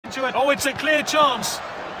Oh, it's a clear chance.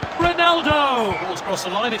 Ronaldo! Ball's across the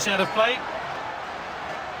line, it's out of play.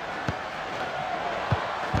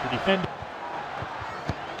 The defender.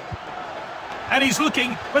 And he's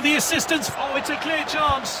looking for the assistance. Oh, it's a clear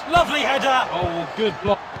chance. Lovely header. Oh, good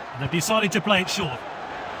block. And they've decided to play it short.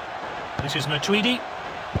 This is Matuidi.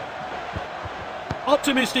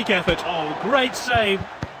 Optimistic effort. Oh, great save.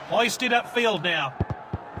 Hoisted upfield now.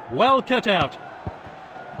 Well cut out.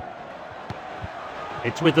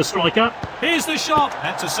 It's with the striker. Here's the shot.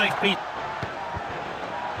 That's a safe piece.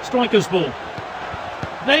 Striker's ball.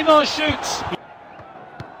 Neymar shoots.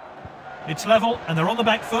 It's level and they're on the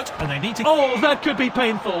back foot and they need to... Oh, that could be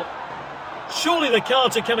painful. Surely the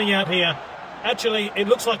cards are coming out here. Actually, it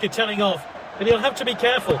looks like a telling off. And he'll have to be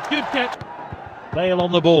careful. Good catch. Bale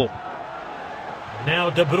on the ball. Now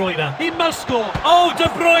De Bruyne. He must score. Oh, De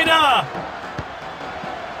Bruyne!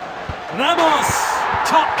 Ramos!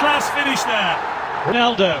 Top class finish there.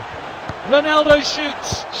 Ronaldo. Ronaldo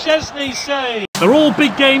shoots. Chesney save. They're all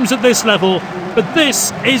big games at this level, but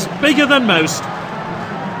this is bigger than most.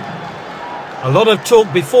 A lot of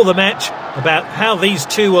talk before the match about how these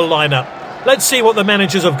two will line up. Let's see what the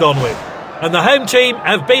managers have gone with. And the home team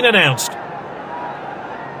have been announced.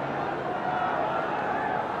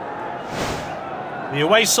 The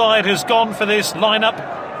away side has gone for this lineup.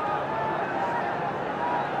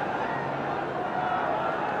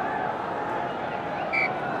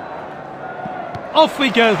 Off we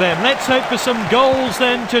go then. Let's hope for some goals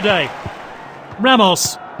then today.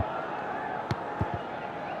 Ramos.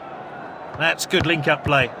 That's good link-up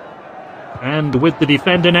play. And with the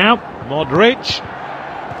defender now, Modric.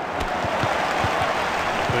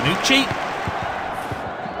 Bonucci.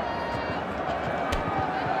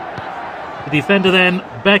 The defender then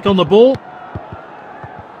back on the ball.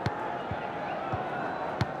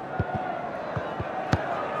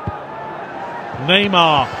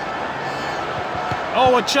 Neymar.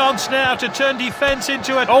 Oh, a chance now to turn defence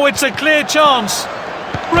into it. Oh, it's a clear chance.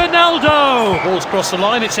 Ronaldo! Ball's crossed the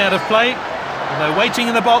line, it's out of play. And they're waiting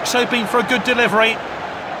in the box, hoping for a good delivery.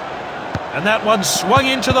 And that one swung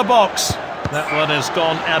into the box. That one has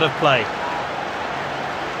gone out of play.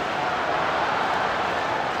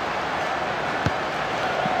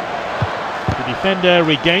 The defender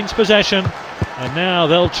regains possession. And now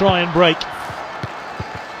they'll try and break.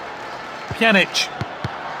 Pjanic.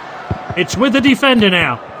 It's with the defender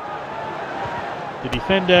now. The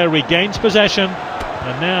defender regains possession.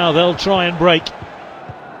 And now they'll try and break.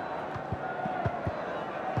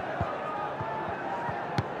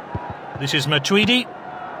 This is Matuidi.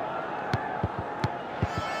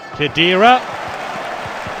 Khedira.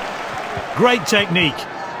 Great technique.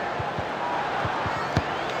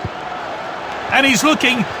 And he's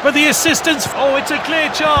looking for the assistance. Oh, it's a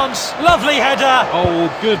clear chance. Lovely header.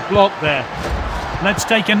 Oh, good block there. Let's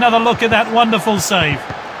take another look at that wonderful save.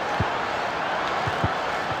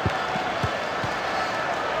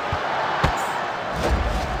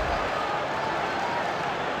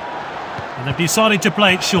 And they've decided to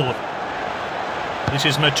play it short. This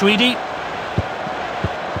is Matuidi.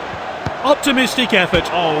 Optimistic effort.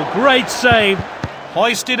 Oh, great save.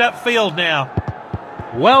 Hoisted upfield now.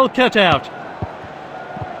 Well cut out.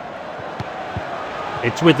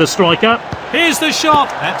 It's with the striker. Here's the shot.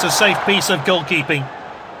 That's a safe piece of goalkeeping.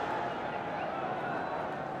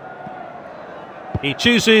 He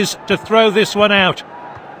chooses to throw this one out.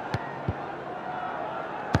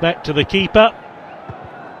 Back to the keeper.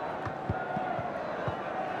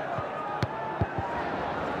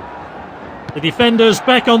 The defender's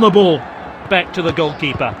back on the ball. Back to the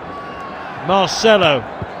goalkeeper. Marcelo.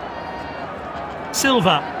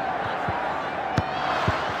 Silva.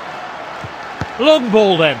 Long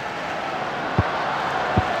ball then.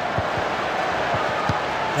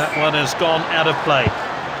 That one has gone out of play.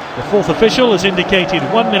 The fourth official has indicated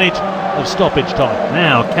 1 minute of stoppage time.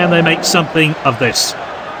 Now, can they make something of this?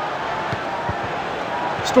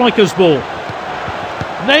 Striker's ball.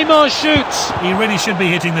 Neymar shoots. He really should be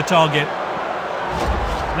hitting the target.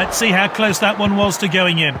 Let's see how close that one was to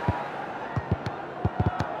going in.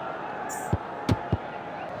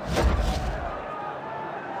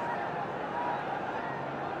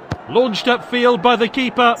 Launched upfield by the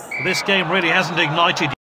keeper. This game really hasn't ignited.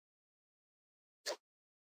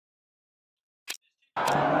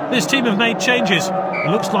 This team have made changes. It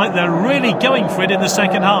looks like they're really going for it in the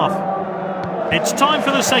second half. It's time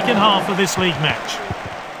for the second half of this league match.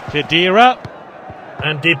 Khedira.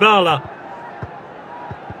 And Dybala.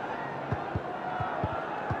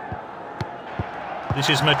 This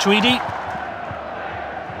is Matuidi.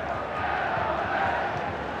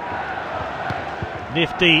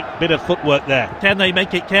 Nifty bit of footwork there. Can they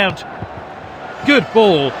make it count? Good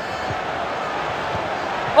ball.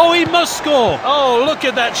 Oh, he must score. Oh, look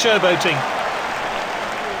at that showboating.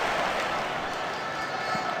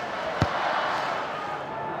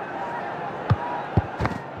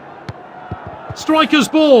 Striker's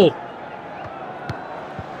ball.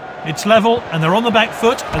 It's level and they're on the back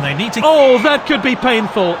foot and they need to... Oh, that could be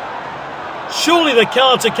painful. Surely the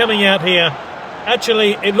cards are coming out here.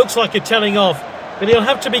 Actually, it looks like a telling off, but he'll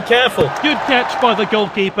have to be careful. Good catch by the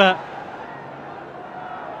goalkeeper.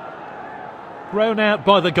 Thrown out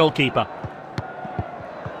by the goalkeeper.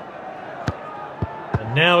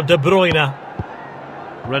 And now De Bruyne.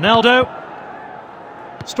 Ronaldo.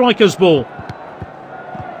 Striker's ball.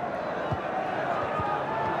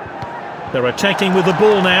 They're attacking with the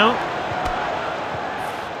ball now.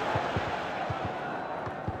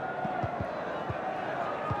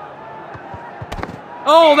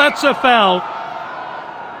 Oh, that's a foul.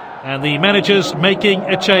 And the manager's making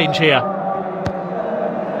a change here.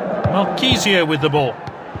 Marquisio with the ball.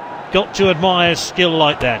 Got to admire skill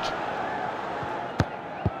like that.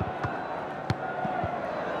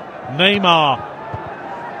 Neymar.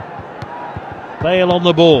 Bale on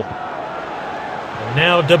the ball. And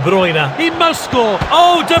now De Bruyne. He must score.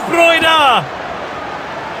 Oh, De Bruyne!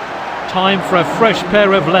 Time for a fresh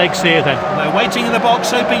pair of legs here then. They're waiting in the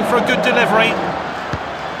box, hoping for a good delivery.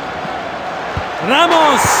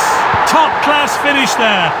 Ramos! Top class finish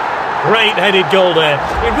there. Great headed goal there.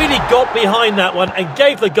 He really got behind that one and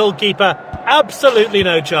gave the goalkeeper absolutely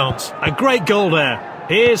no chance. A great goal there.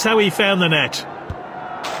 Here's how he found the net.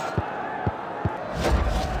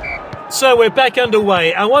 So we're back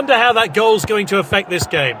underway. I wonder how that goal's going to affect this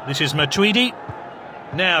game. This is Matuidi.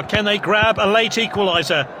 Now, can they grab a late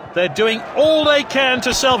equaliser? They're doing all they can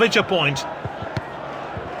to salvage a point.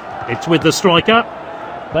 It's with the striker.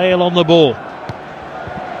 Bale on the ball.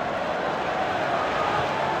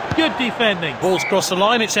 Good defending. Ball's crossed the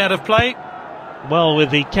line, it's out of play. Well,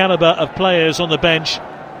 with the calibre of players on the bench,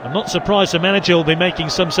 I'm not surprised the manager will be making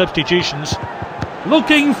some substitutions.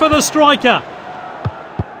 Looking for the striker.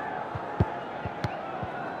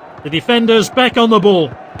 The defender's back on the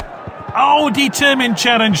ball. Oh, determined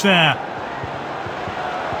challenge there.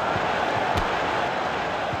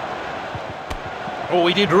 Oh,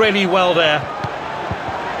 he did really well there.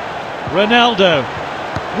 Ronaldo.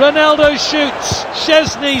 Ronaldo shoots.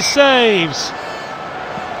 Szczesny saves.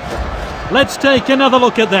 Let's take another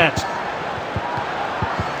look at that.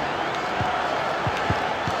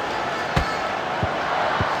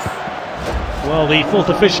 Well, the fourth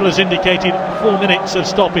official has indicated 4 minutes of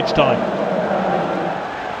stoppage time.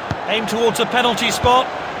 Aim towards a penalty spot.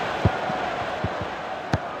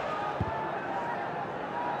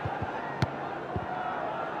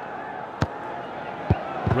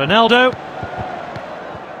 Ronaldo.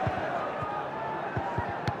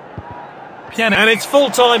 And it's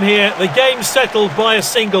full time here. The game's settled by a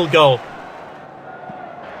single goal.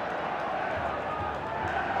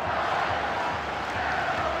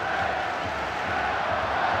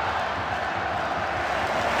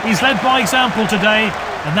 He's led by example today,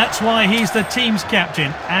 and that's why he's the team's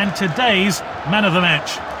captain and today's man of the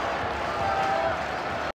match.